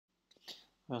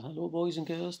Well, hello boys and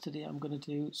girls. Today I'm going to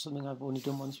do something I've only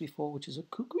done once before, which is a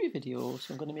cookery video.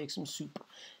 So I'm going to make some soup.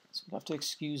 So you have to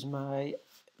excuse my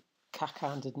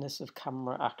cack-handedness of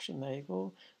camera action. There you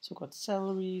go. So I've got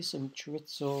celery, some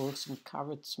chorizo, some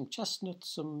carrots, some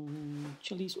chestnuts, some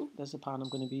chilies. Oh, there's the pan I'm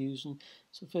going to be using.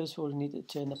 So first of all, you need to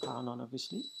turn the pan on,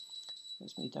 obviously.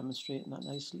 That's me demonstrating that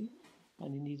nicely.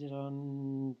 And you need it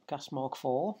on gas mark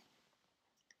 4.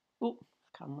 Oh,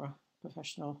 camera,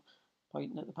 professional,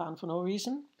 pointing at the pan for no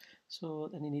reason. So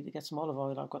then you need to get some olive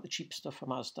oil. I've got the cheap stuff from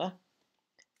Asda.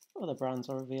 Other brands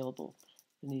are available.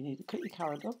 Then you need to cut your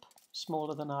carrot up,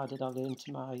 smaller than I did. I learned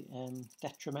to my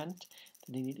detriment.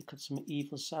 Then you need to cut some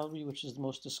evil celery, which is the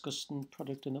most disgusting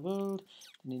product in the world.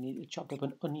 Then you need to chop up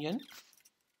an onion.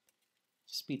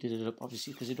 Speeded it up,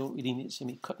 obviously, because you don't really need to see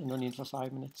me cutting an onion for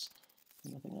 5 minutes.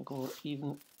 And I think I'll go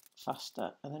even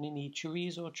faster. And then you need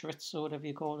chorizo, whatever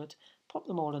you call it. Pop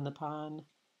them all in the pan.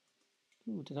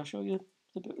 Ooh, did I show you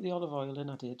the bit with the olive oil in?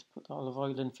 I did. Put the olive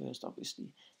oil in first, obviously.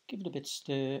 Give it a bit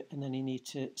stir, and then you need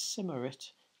to simmer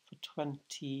it for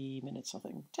 20 minutes, I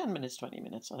think. 10 minutes, 20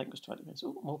 minutes. I think it was 20 minutes.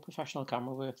 Oh, more professional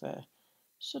camera work there.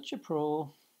 Such a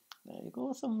pro. There you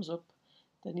go, thumbs up.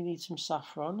 Then you need some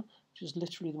saffron, which is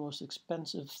literally the most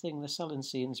expensive thing they sell in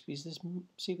Sainsbury's.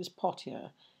 See this pot here?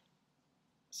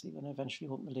 See, when I eventually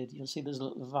open the lid, you'll see there's a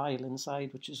little vial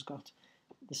inside which has got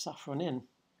the saffron in.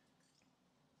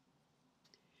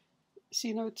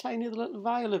 See how tiny the little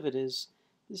vial of it is?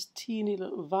 This teeny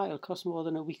little vial costs more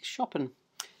than a week's shopping.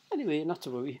 Anyway, not to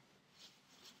worry.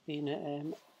 Being a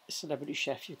celebrity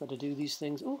chef, you've got to do these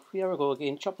things. Oh, here I go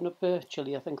again, chopping up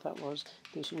chilli, I think that was.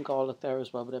 There's some garlic there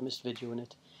as well, but I missed videoing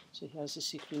it. So here's the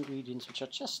secret ingredients, which are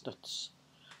chestnuts.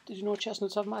 Did you know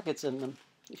chestnuts have maggots in them?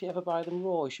 If you ever buy them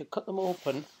raw, you should cut them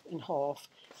open in half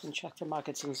and check for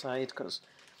maggots inside, because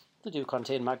they do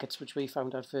contain maggots, which we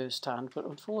found out first hand, but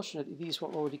unfortunately these were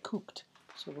already cooked,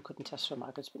 so we couldn't test for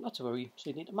maggots, but not to worry. So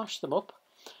you need to mash them up,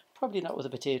 probably not with a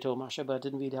potato masher, but I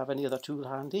didn't really have any other tool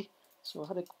handy, so I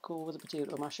had to go with a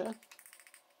potato masher.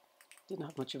 Didn't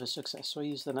have much of a success, so I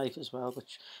used the knife as well,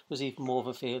 which was even more of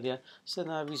a failure. So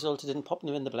then I resulted in popping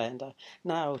them in the blender.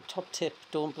 Now, top tip,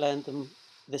 don't blend them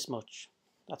this much.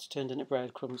 That's turned into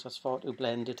breadcrumbs, that's far too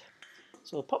blended.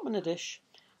 So pop them in a dish.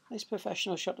 Nice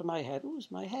professional shot of my head. Oh,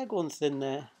 is my hair going thin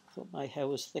there? I thought my hair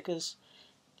was thick as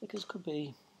could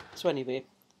be. So anyway,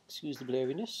 excuse the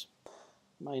blurriness.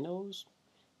 My nose.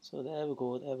 So there we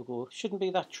go, there we go. Shouldn't be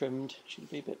that trimmed. Should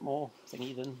be a bit more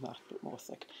thingy than that, a bit more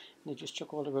thick. And you just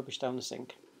chuck all the rubbish down the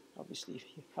sink. Obviously, if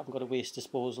you haven't got a waste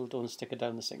disposal, don't stick it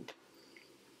down the sink.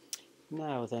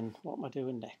 Now then, what am I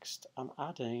doing next? I'm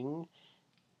adding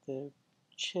the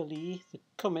chilli, the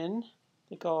cumin,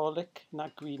 the garlic, and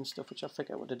that green stuff, which I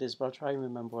forget what it is, but I'll try and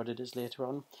remember what it is later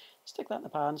on. Stick that in the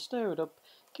pan, stir it up,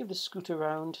 give it a scoot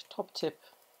around. Top tip,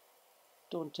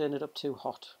 don't turn it up too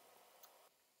hot.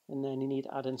 And then you need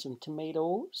to add in some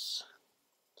tomatoes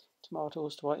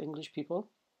to our English people.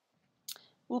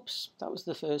 Oops, that was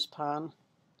the first pan.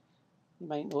 You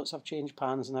might notice I've changed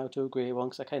pans now to a grey one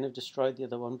because I kind of destroyed the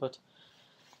other one, but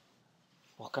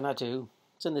what can I do?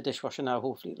 It's in the dishwasher now,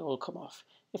 hopefully it'll all come off.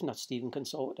 If not, Stephen can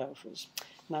sort it out for us.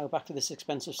 Now back to this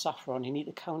expensive saffron. You need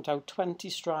to count out 20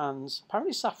 strands.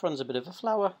 Apparently saffron's a bit of a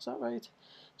flower, is that right?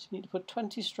 So you need to put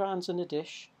 20 strands in a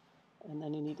dish, and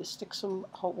then you need to stick some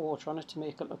hot water on it to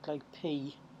make it look like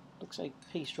pea. Looks like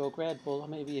pea stroke Red Bull, or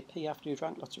maybe a pea after you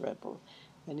drank lots of Red Bull.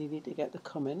 Then you need to get the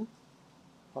cumin,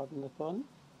 pardon the pun,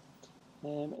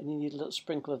 and you need a little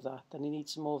sprinkle of that. Then you need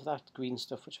some more of that green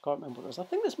stuff, which I can't remember what it was. I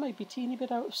think this might be a teeny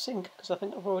bit out of sync, because I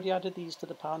think I've already added these to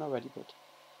the pan already, but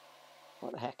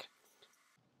what the heck.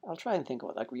 I'll try and think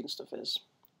what that green stuff is.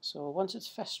 So once it's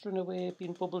festering away,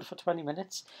 being bubbled for 20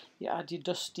 minutes, you add your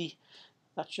dusty,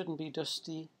 that shouldn't be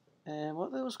dusty, what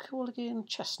are those called again?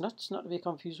 Chestnuts, not to be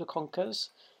confused with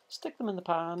conkers. Stick them in the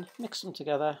pan, mix them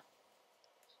together,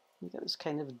 you get this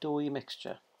kind of doughy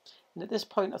mixture. And at this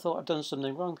point I thought I'd done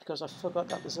something wrong, because I forgot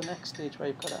that there's the next stage where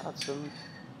you've got to add some,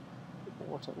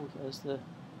 what I think is the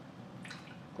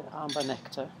amber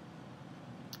nectar.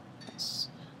 Let's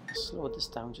slow this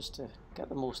down just to get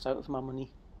the most out of my money.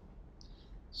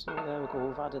 So there we go,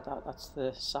 we've added that. That's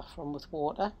the saffron with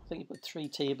water. I think you put 3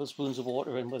 tablespoons of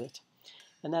water in with it.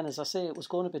 And then, as I say, it was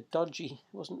going a bit dodgy.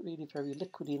 It wasn't really very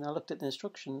liquidy, and I looked at the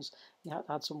instructions. You had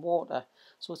to add some water.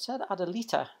 So it said add a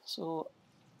litre. So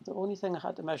the only thing I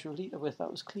had to measure a litre with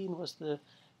that was clean was the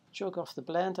jug off the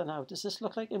blender. Now, does this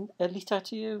look like a litre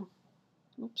to you?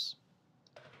 Oops.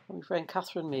 When my friend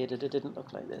Catherine made it, it didn't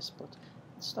look like this, but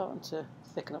it's starting to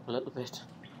thicken up a little bit.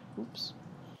 Oops.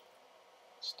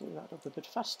 Stir that up a bit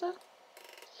faster.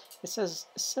 It says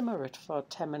simmer it for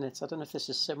 10 minutes. I don't know if this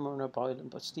is simmering or boiling,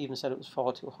 but Stephen said it was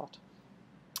far too hot.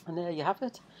 And there you have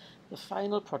it, the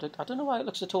final product. I don't know why it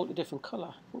looks a totally different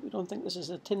colour, but we don't think this is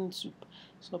a tin soup.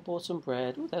 So I bought some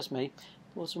bread. Oh, there's me.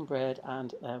 Bought some bread,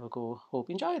 and there we go. Hope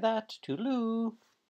you enjoy that. Toodaloo.